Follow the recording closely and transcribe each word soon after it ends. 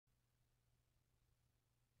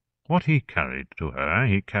What he carried to her,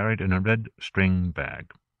 he carried in a red string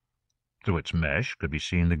bag. Through its mesh could be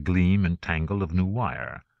seen the gleam and tangle of new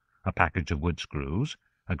wire, a package of wood screws,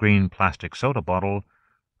 a green plastic soda bottle,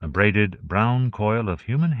 a braided brown coil of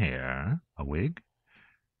human hair, a wig.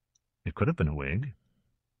 It could have been a wig.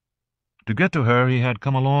 To get to her he had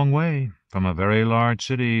come a long way, from a very large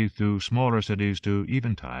city through smaller cities to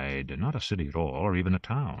Eventide, not a city at all, or even a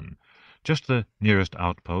town, just the nearest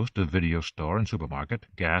outpost of video store and supermarket,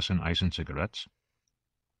 gas and ice and cigarettes.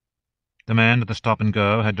 The man at the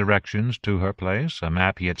stop-and-go had directions to her place, a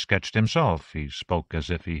map he had sketched himself. He spoke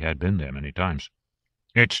as if he had been there many times.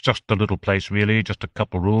 "It's just a little place, really, just a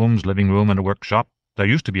couple rooms, living room and a workshop. There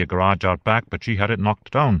used to be a garage out back, but she had it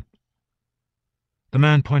knocked down." The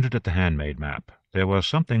man pointed at the handmade map. There was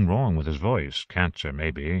something wrong with his voice, cancer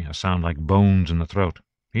maybe, a sound like bones in the throat.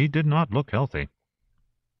 He did not look healthy.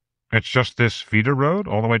 "It's just this feeder road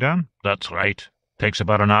all the way down?" "That's right. Takes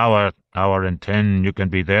about an hour, hour and 10. You can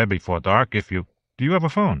be there before dark if you—" "Do you have a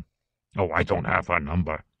phone?" "Oh, I don't have her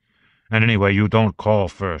number. And anyway, you don't call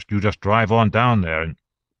first. You just drive on down there and—"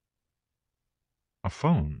 "A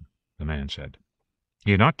phone," the man said.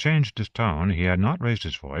 He had not changed his tone. He had not raised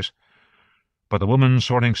his voice. But the woman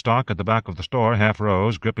sorting stock at the back of the store half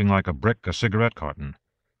rose, gripping like a brick a cigarette carton.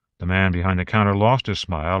 The man behind the counter lost his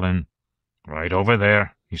smile and— "Right over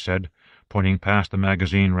there," he said, pointing past the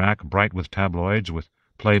magazine rack bright with tabloids, with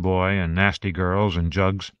Playboy and Nasty Girls and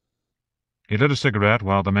Jugs. He lit a cigarette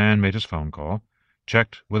while the man made his phone call,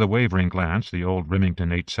 checked with a wavering glance the old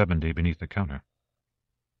Remington 870 beneath the counter.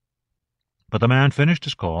 But the man finished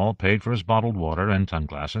his call, paid for his bottled water and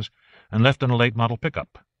sunglasses, and left in a late-model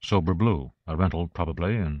pickup, sober blue, a rental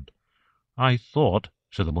probably, and— "I thought,"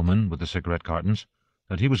 said the woman with the cigarette cartons,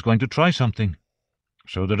 "that he was going to try something."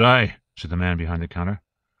 "So did I," said the man behind the counter.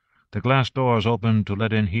 The glass doors opened to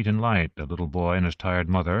let in heat and light, a little boy and his tired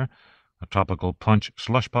mother, a tropical punch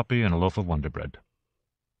slush puppy, and a loaf of Wonder Bread.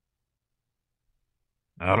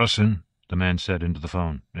 "Allison," the man said into the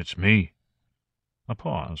phone, "it's me." A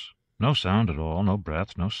pause. No sound at all, no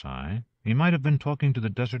breath, no sigh. He might have been talking to the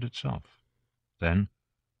desert itself. Then,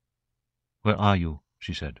 "Where are you?"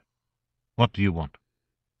 she said. "What do you want?"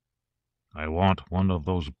 "I want one of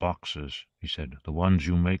those boxes," he said, "the ones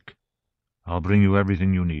you make. I'll bring you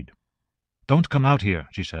everything you need." "Don't come out here,"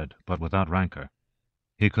 she said, but without rancor.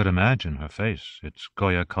 He could imagine her face, its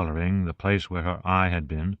Goya coloring, the place where her eye had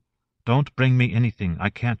been. "Don't bring me anything. I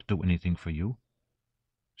can't do anything for you."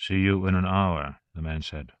 "See you in an hour," the man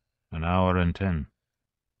said. "An hour and 10.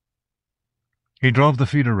 He drove the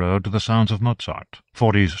feeder road to the sounds of Mozart,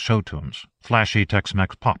 40s show tunes, flashy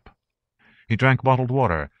Tex-Mex pop. He drank bottled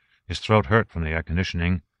water. His throat hurt from the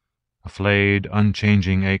air-conditioning, a flayed,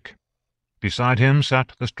 unchanging ache. Beside him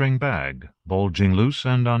sat the string bag, bulging loose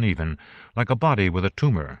and uneven, like a body with a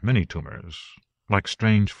tumor, many tumors, like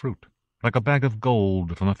strange fruit, like a bag of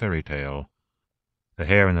gold from a fairy tale. The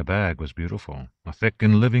hair in the bag was beautiful, a thick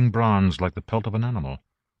and living bronze like the pelt of an animal,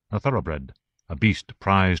 a thoroughbred, a beast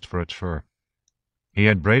prized for its fur. He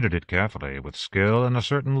had braided it carefully, with skill and a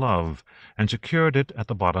certain love, and secured it at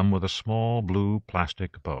the bottom with a small blue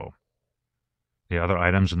plastic bow. The other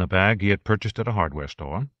items in the bag he had purchased at a hardware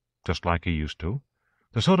store, just like he used to.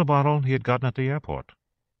 The soda bottle he had gotten at the airport,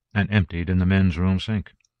 and emptied in the men's room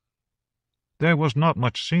sink. There was not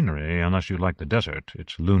much scenery, unless you liked the desert,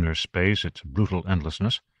 its lunar space, its brutal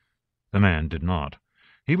endlessness. The man did not.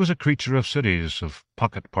 He was a creature of cities, of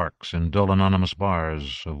pocket parks and dull anonymous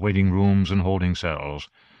bars, of waiting rooms and holding cells,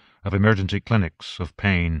 of emergency clinics, of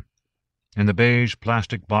pain. In the beige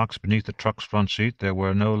plastic box beneath the truck's front seat there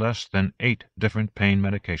were no less than 8 different pain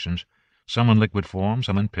medications, some in liquid form,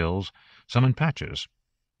 some in pills, some in patches.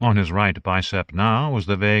 On his right bicep now was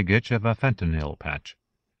the vague itch of a fentanyl patch.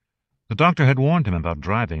 The doctor had warned him about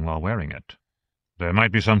driving while wearing it. "There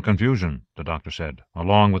might be some confusion," the doctor said,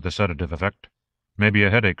 "along with the sedative effect. Maybe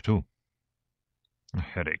a headache, too." "A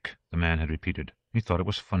headache," the man had repeated. He thought it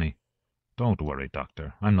was funny. "Don't worry,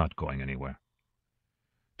 doctor. I'm not going anywhere."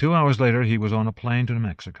 2 hours later he was on a plane to New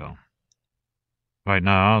Mexico. Right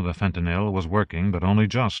now the fentanyl was working, but only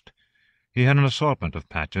just. He had an assortment of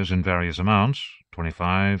patches in various amounts,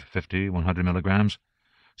 25, 50, 100 milligrams,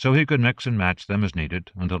 so he could mix and match them as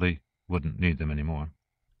needed until he wouldn't need them any more.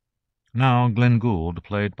 Now Glenn Gould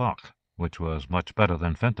played Bach, which was much better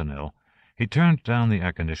than fentanyl. He turned down the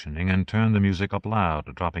air-conditioning and turned the music up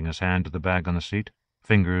loud, dropping his hand to the bag on the seat,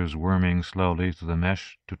 fingers worming slowly through the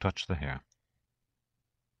mesh to touch the hair.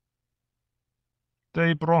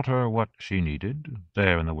 They brought her what she needed,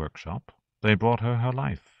 there in the workshop. They brought her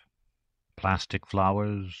life. Plastic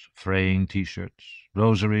flowers, fraying T-shirts,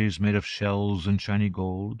 rosaries made of shells and shiny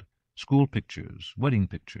gold, school pictures,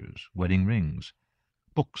 wedding rings,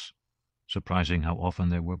 books, surprising how often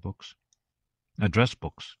there were books, address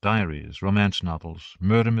books, diaries, romance novels,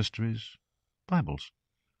 murder mysteries, Bibles.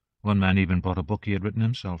 One man even brought a book he had written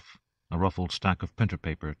himself, a ruffled stack of printer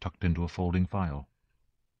paper tucked into a folding file.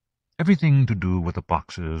 Everything to do with the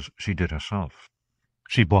boxes she did herself.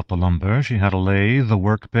 She bought the lumber, she had a lathe, a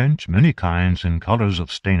workbench, many kinds and colors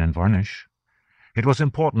of stain and varnish. It was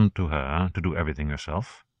important to her to do everything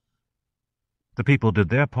herself. The people did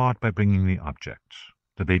their part by bringing the objects,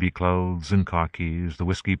 the baby clothes and car keys, the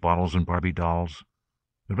whiskey bottles and Barbie dolls.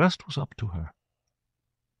 The rest was up to her.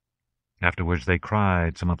 Afterwards they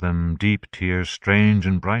cried, some of them deep tears, strange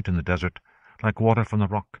and bright in the desert, like water from the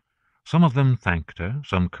rock. Some of them thanked her,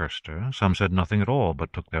 some cursed her, some said nothing at all,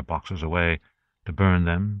 but took their boxes away, to burn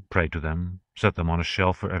them, pray to them, set them on a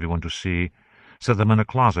shelf for everyone to see, set them in a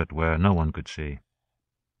closet where no one could see.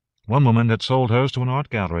 One woman had sold hers to an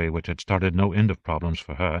art gallery, which had started no end of problems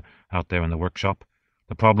for her out there in the workshop,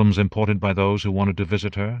 the problems imported by those who wanted to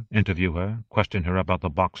visit her, interview her, question her about the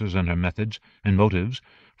boxes and her methods and motives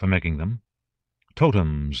for making them.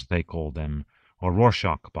 Totems, they called them, or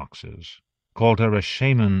Rorschach boxes, called her a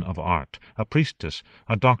shaman of art, a priestess,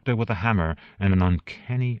 a doctor with a hammer and an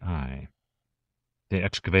uncanny eye. They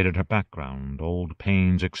excavated her background, old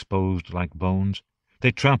pains exposed like bones.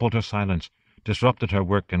 They trampled her silence, disrupted her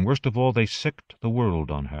work, and worst of all, they sicked the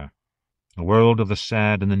world on her. A world of the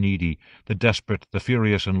sad and the needy, the desperate, the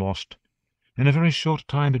furious and lost. In a very short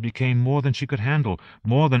time it became more than she could handle,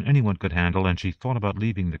 more than anyone could handle, and she thought about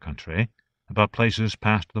leaving the country, about places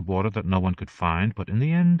past the border that no one could find, but in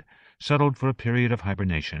the end settled for a period of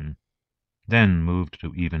hibernation, then moved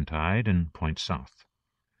to Eventide and points south.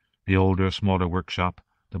 The older, smaller workshop,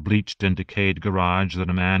 the bleached and decayed garage that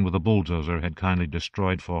a man with a bulldozer had kindly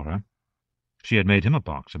destroyed for her. She had made him a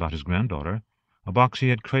box about his granddaughter, a box he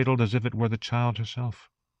had cradled as if it were the child herself.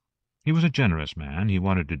 He was a generous man. He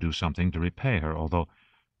wanted to do something to repay her, although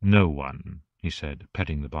no one, he said,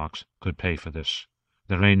 petting the box, could pay for this.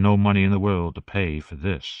 There ain't no money in the world to pay for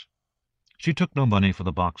this. She took no money for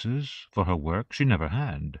the boxes, for her work. She never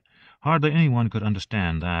had. Hardly anyone could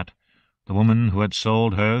understand that. The woman who had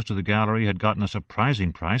sold hers to the gallery had gotten a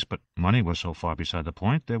surprising price, but money was so far beside the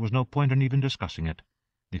point, there was no point in even discussing it.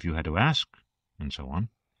 If you had to ask, and so on.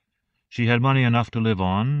 She had money enough to live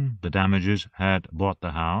on, the Damages had bought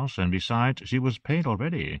the house, and besides, she was paid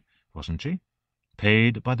already, wasn't she?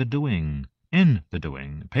 Paid by the doing, in the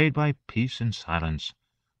doing, paid by peace and silence,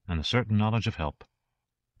 and a certain knowledge of help.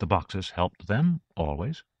 The boxes helped them,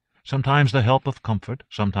 always. Sometimes the help of comfort,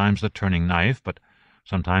 sometimes the turning knife, but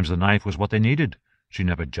sometimes the knife was what they needed. She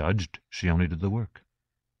never judged, she only did the work.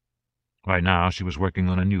 Right now she was working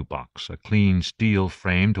on a new box, a clean steel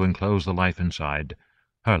frame to enclose the life inside.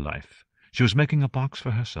 Her life. She was making a box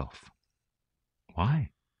for herself.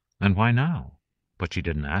 Why? And why now? But she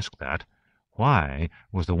didn't ask that. Why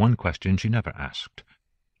was the one question she never asked.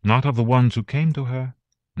 Not of the ones who came to her,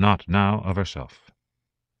 not now of herself.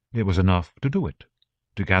 It was enough to do it,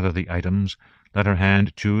 to gather the items, let her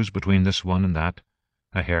hand choose between this one and that,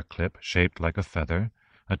 a hair clip shaped like a feather,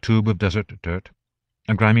 a tube of desert dirt,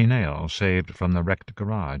 a grimy nail saved from the wrecked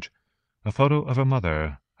garage, a photo of her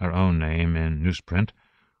mother, her own name in newsprint,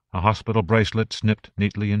 a hospital bracelet snipped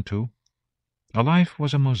neatly in two. A life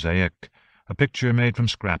was a mosaic, a picture made from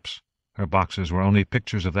scraps. Her boxes were only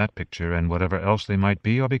pictures of that picture and whatever else they might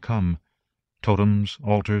be or become. Totems,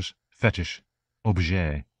 altars, fetish,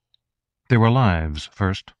 objets. They were lives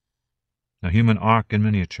first. A human ark in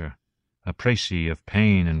miniature, a précis of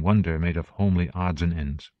pain and wonder made of homely odds and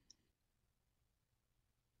ends.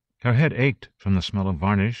 Her head ached from the smell of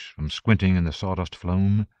varnish, from squinting in the sawdust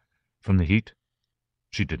flume, from the heat.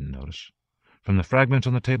 She didn't notice. From the fragments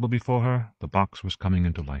on the table before her, the box was coming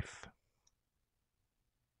into life.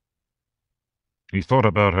 He thought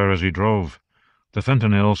about her as he drove. The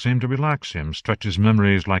fentanyl seemed to relax him, stretch his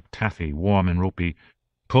memories like taffy, warm and ropey,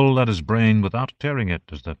 pull at his brain without tearing it,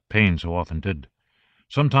 as the pain so often did.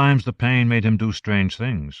 Sometimes the pain made him do strange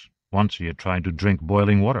things. Once he had tried to drink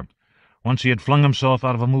boiling water. Once he had flung himself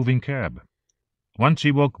out of a moving cab. Once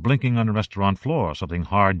he woke blinking on a restaurant floor, something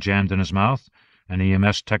hard jammed in his mouth, an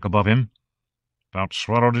EMS tech above him. "About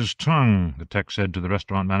swallowed his tongue," the tech said to the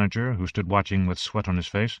restaurant manager, who stood watching with sweat on his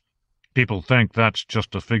face. "People think that's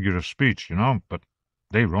just a figure of speech, but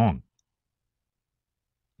they wrong."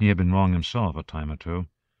 He had been wrong himself a time or two,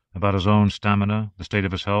 about his own stamina, the state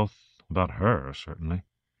of his health, about her, certainly.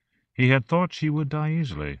 He had thought she would die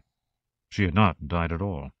easily. She had not died at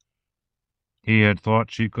all. He had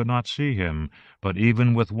thought she could not see him, but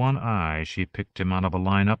even with one eye she picked him out of a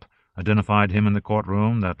lineup, identified him in the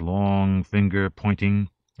courtroom, that long finger pointing,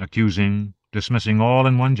 accusing, dismissing all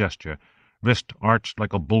in one gesture, wrist arched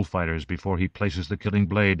like a bullfighter's before he places the killing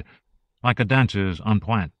blade, like a dancer's en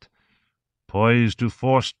pointe, poised to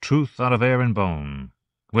force truth out of air and bone.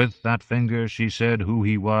 With that finger she said who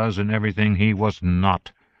he was and everything he was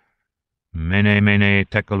not. Mene mene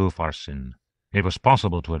tekelu farsin. It was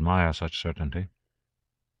possible to admire such certainty.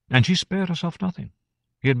 And she spared herself nothing.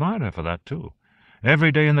 He admired her for that, too.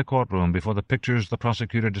 Every day in the courtroom, before the pictures the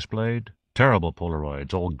prosecutor displayed, terrible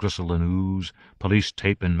Polaroids, all gristle and ooze, police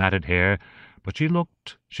tape and matted hair, but she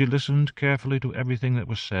looked, she listened carefully to everything that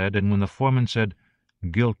was said, and when the foreman said,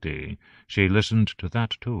 "Guilty," she listened to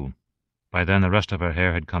that, too. By then the rest of her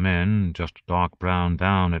hair had come in, just dark brown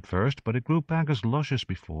down at first, but it grew back as lush as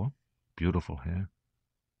before. Beautiful hair.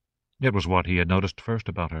 It was what he had noticed first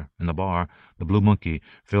about her, in the bar, the Blue Monkey,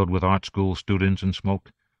 filled with art school students and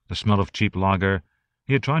smoke, the smell of cheap lager.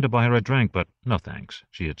 He had tried to buy her a drink, but no thanks,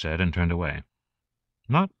 she had said, and turned away.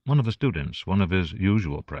 Not one of the students, one of his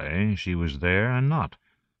usual prey. She was there and not.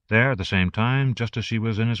 There at the same time, just as she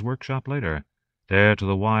was in his workshop later. There to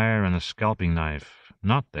the wire and the scalping knife,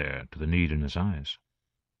 not there to the need in his eyes.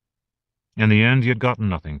 In the end he had gotten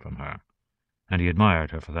nothing from her, and he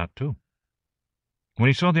admired her for that, too. When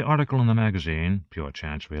he saw the article in the magazine, pure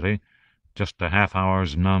chance, really, just a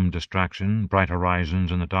half-hour's numb distraction, bright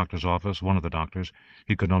horizons in the doctor's office, one of the doctors,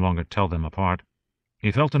 he could no longer tell them apart, he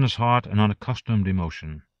felt in his heart an unaccustomed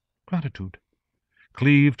emotion, gratitude.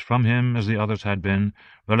 Cleaved from him as the others had been,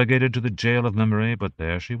 relegated to the jail of memory, but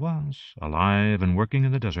there she was, alive and working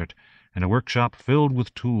in the desert, in a workshop filled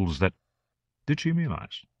with tools that, did she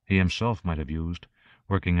realize, he himself might have used,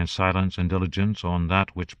 working in silence and diligence on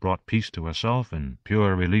that which brought peace to herself and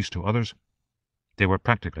pure release to others. They were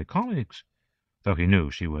practically colleagues, though he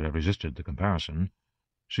knew she would have resisted the comparison.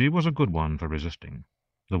 She was a good one for resisting,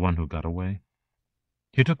 the one who got away.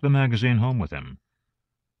 He took the magazine home with him.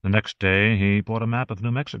 The next day he bought a map of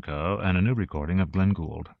New Mexico and a new recording of Glenn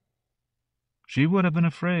Gould. She would have been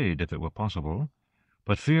afraid if it were possible,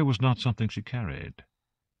 but fear was not something she carried.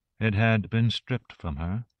 It had been stripped from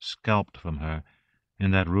her, scalped from her, in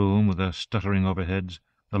that room with the stuttering overheads,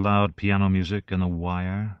 the loud piano music, and the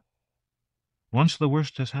wire. Once the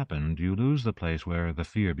worst has happened, you lose the place where the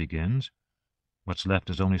fear begins. What's left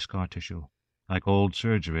is only scar tissue, like old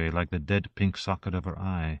surgery, like the dead pink socket of her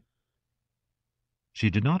eye. She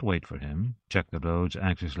did not wait for him, check the roads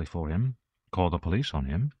anxiously for him, call the police on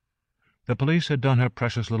him. The police had done her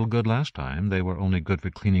precious little good last time. They were only good for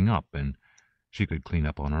cleaning up, and she could clean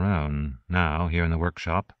up on her own. Now, here in the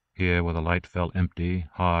workshop, here where the light fell empty,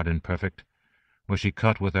 hard and perfect, where she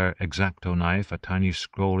cut with her X-Acto knife a tiny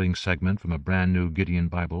scrolling segment from a brand-new Gideon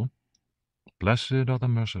Bible. Blessed are the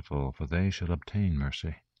merciful, for they shall obtain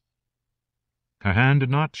mercy. Her hand did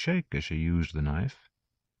not shake as she used the knife.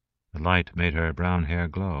 The light made her brown hair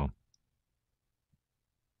glow.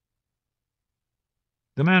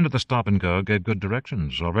 The man at the stop-and-go gave good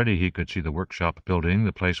directions. Already he could see the workshop building,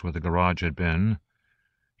 the place where the garage had been.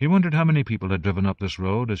 He wondered how many people had driven up this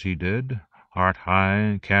road as he did, heart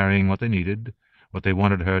high, carrying what they needed, what they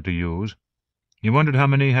wanted her to use. He wondered how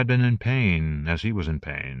many had been in pain, as he was in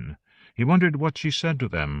pain. He wondered what she said to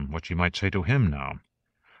them, what she might say to him now.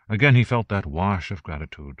 Again he felt that wash of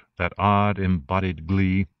gratitude, that odd embodied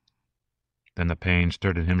glee. Then the pain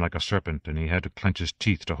stirred in him like a serpent, and he had to clench his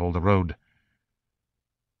teeth to hold the road.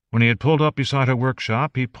 When he had pulled up beside her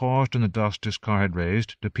workshop, he paused in the dust his car had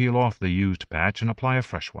raised to peel off the used patch and apply a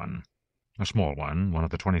fresh one, a small one of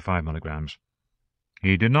the 25 milligrams.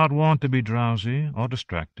 He did not want to be drowsy or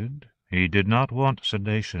distracted. He did not want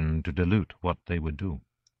sedation to dilute what they would do.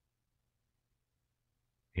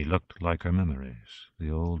 He looked like her memories,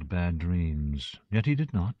 the old bad dreams, yet he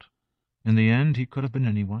did not. In the end he could have been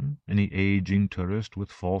anyone, any aging tourist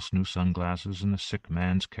with false new sunglasses and a sick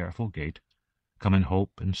man's careful gait, come in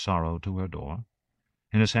hope and sorrow to her door.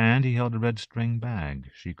 In his hand he held a red string bag.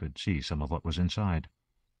 She could see some of what was inside.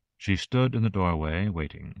 She stood in the doorway,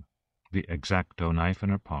 waiting, the X-Acto knife in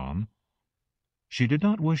her palm. She did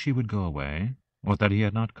not wish he would go away, or that he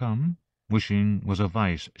had not come. Wishing was a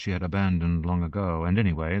vice she had abandoned long ago, and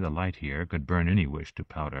anyway the light here could burn any wish to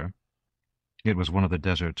powder. It was one of the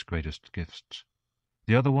desert's greatest gifts.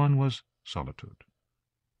 The other one was solitude.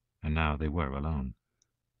 And now they were alone.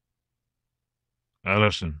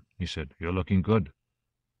 "Ellison," he said, "you're looking good."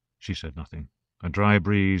 She said nothing. A dry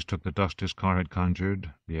breeze took the dust his car had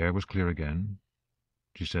conjured. The air was clear again.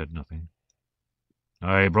 She said nothing.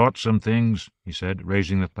 "I brought some things," he said,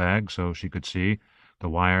 raising the bag so she could see, the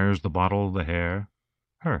wires, the bottle, the hair.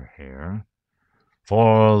 Her hair.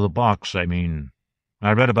 "For the box, I mean.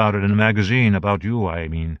 I read about it in a magazine, about you, I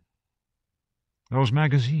mean." Those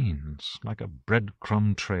magazines, like a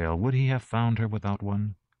breadcrumb trail. Would he have found her without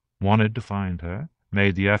one? Wanted to find her?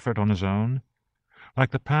 Made the effort on his own?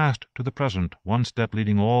 Like the past to the present, one step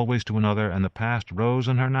leading always to another, and the past rose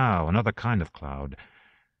in her now, another kind of cloud.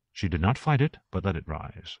 She did not fight it, but let it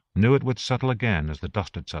rise, knew it would settle again as the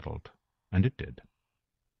dust had settled. And it did.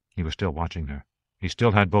 He was still watching her. He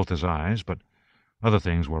still had both his eyes, but other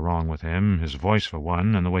things were wrong with him, his voice for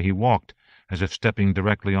one, and the way he walked, as if stepping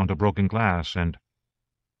directly onto broken glass, and—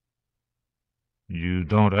 "You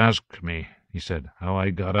don't ask me," he said, "how I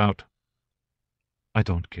got out." "I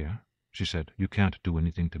don't care," she said. "You can't do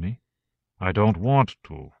anything to me." "I don't want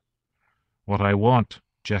to. What I want,"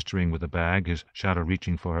 gesturing with the bag, his shadow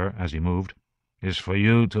reaching for her as he moved, "is for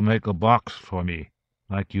you to make a box for me,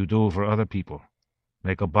 like you do for other people.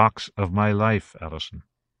 Make a box of my life, Allison."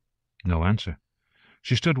 No answer.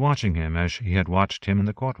 She stood watching him as he had watched him in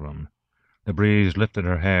the courtroom. The breeze lifted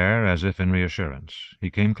her hair as if in reassurance. He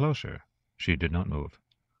came closer. She did not move.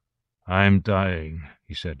 "I'm dying,"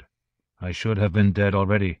 he said. "I should have been dead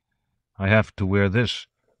already. I have to wear this,"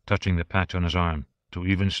 touching the patch on his arm, "to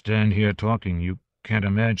even stand here talking. You can't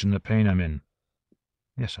imagine the pain I'm in."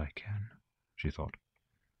 "Yes, I can," she thought.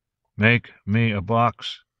 "Make me a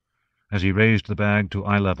box," as he raised the bag to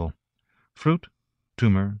eye level. Fruit,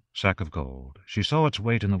 tumor, sack of gold. She saw its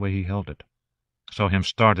weight in the way he held it. Saw him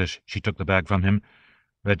start as she took the bag from him,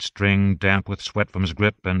 red string damp with sweat from his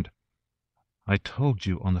grip, and— "I told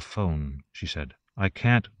you on the phone," she said. "I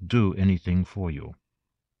can't do anything for you."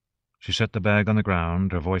 She set the bag on the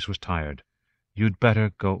ground. Her voice was tired. "You'd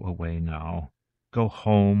better go away now. Go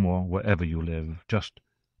home or wherever you live. Just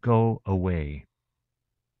go away."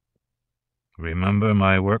 "Remember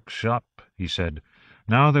my workshop?" he said.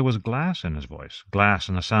 Now there was glass in his voice, glass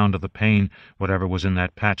and the sound of the pain. Whatever was in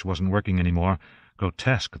that patch wasn't working any more.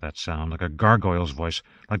 Grotesque, that sound, like a gargoyle's voice,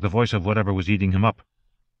 like the voice of whatever was eating him up.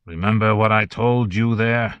 "Remember what I told you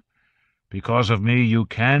there? Because of me you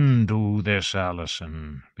can do this,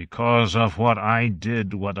 Allison. Because of what I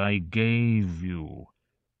did, what I gave you.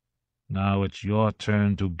 Now it's your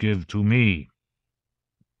turn to give to me."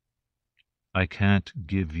 "I can't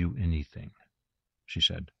give you anything," she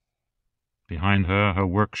said. Behind her, her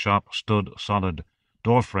workshop stood solid,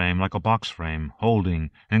 door-frame like a box-frame,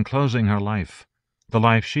 holding, enclosing her life, the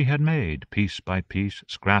life she had made, piece by piece,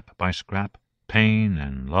 scrap by scrap, pain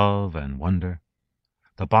and love and wonder.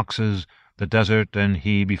 The boxes, the desert, and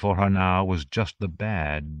he before her now was just the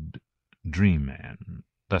bad dream man,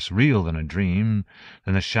 less real than a dream,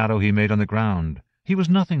 than the shadow he made on the ground. He was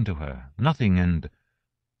nothing to her, nothing, and—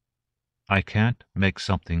 "I can't make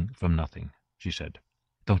something from nothing," she said.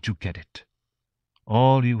 "Don't you get it?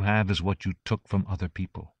 All you have is what you took from other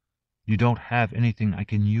people. You don't have anything I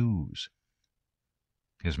can use."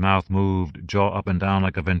 His mouth moved, jaw up and down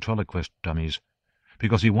like a ventriloquist dummy's,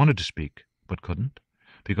 because he wanted to speak, but couldn't,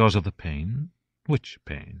 because of the pain. Which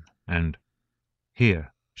pain? And—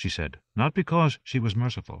 "Here," she said, not because she was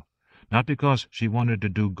merciful, not because she wanted to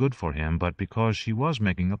do good for him, but because she was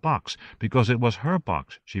making a box, because it was her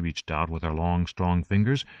box. She reached out with her long, strong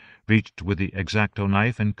fingers, reached with the X-Acto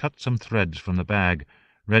knife and cut some threads from the bag,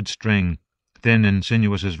 red string, thin and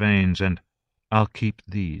sinuous as veins, and— "I'll keep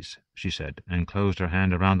these," she said, and closed her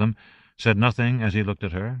hand around them, said nothing as he looked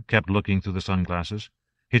at her, kept looking through the sunglasses.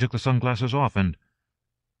 He took the sunglasses off, and—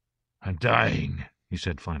 "I'm dying," he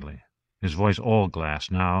said finally, his voice all glass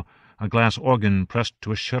now, a glass organ pressed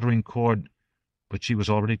to a shuddering chord. But she was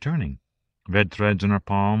already turning, red threads in her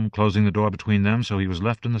palm, closing the door between them, so he was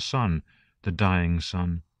left in the sun, the dying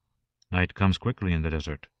sun. Night comes quickly in the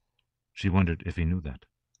desert. She wondered if he knew that.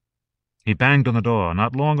 He banged on the door,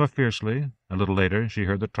 not long or fiercely. A little later she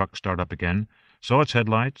heard the truck start up again, saw its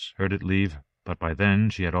headlights, heard it leave, but by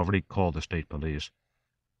then she had already called the state police.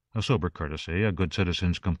 A sober courtesy, a good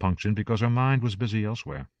citizen's compunction, because her mind was busy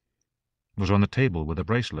elsewhere. It was on the table with the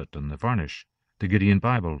bracelet and the varnish, the Gideon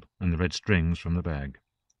Bible, and the red strings from the bag.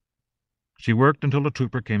 She worked until a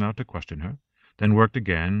trooper came out to question her, then worked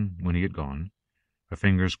again when he had gone, her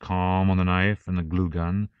fingers calm on the knife and the glue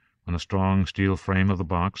gun, on the strong steel frame of the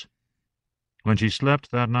box. When she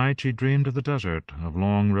slept that night she dreamed of the desert, of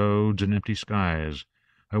long roads and empty skies,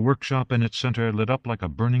 her workshop in its center lit up like a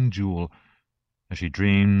burning jewel. As she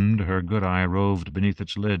dreamed, her good eye roved beneath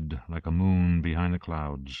its lid like a moon behind the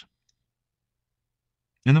clouds.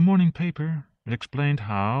 In the morning paper it explained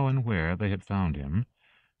how and where they had found him,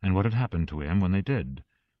 and what had happened to him when they did.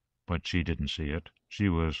 But she didn't see it. She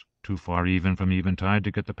was too far even from Eventide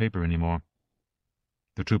to get the paper any more.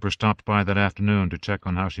 The trooper stopped by that afternoon to check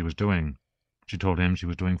on how she was doing. She told him she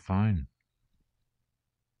was doing fine.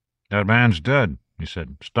 "That man's dead," he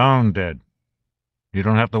said. "Stone dead. You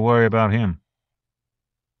don't have to worry about him."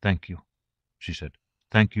 "Thank you," she said.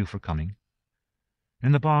 "Thank you for coming."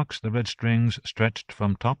 In the box the red strings stretched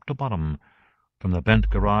from top to bottom, from the bent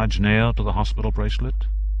garage nail to the hospital bracelet,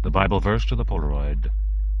 the Bible verse to the Polaroid,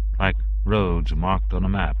 like roads marked on a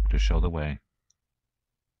map to show the way.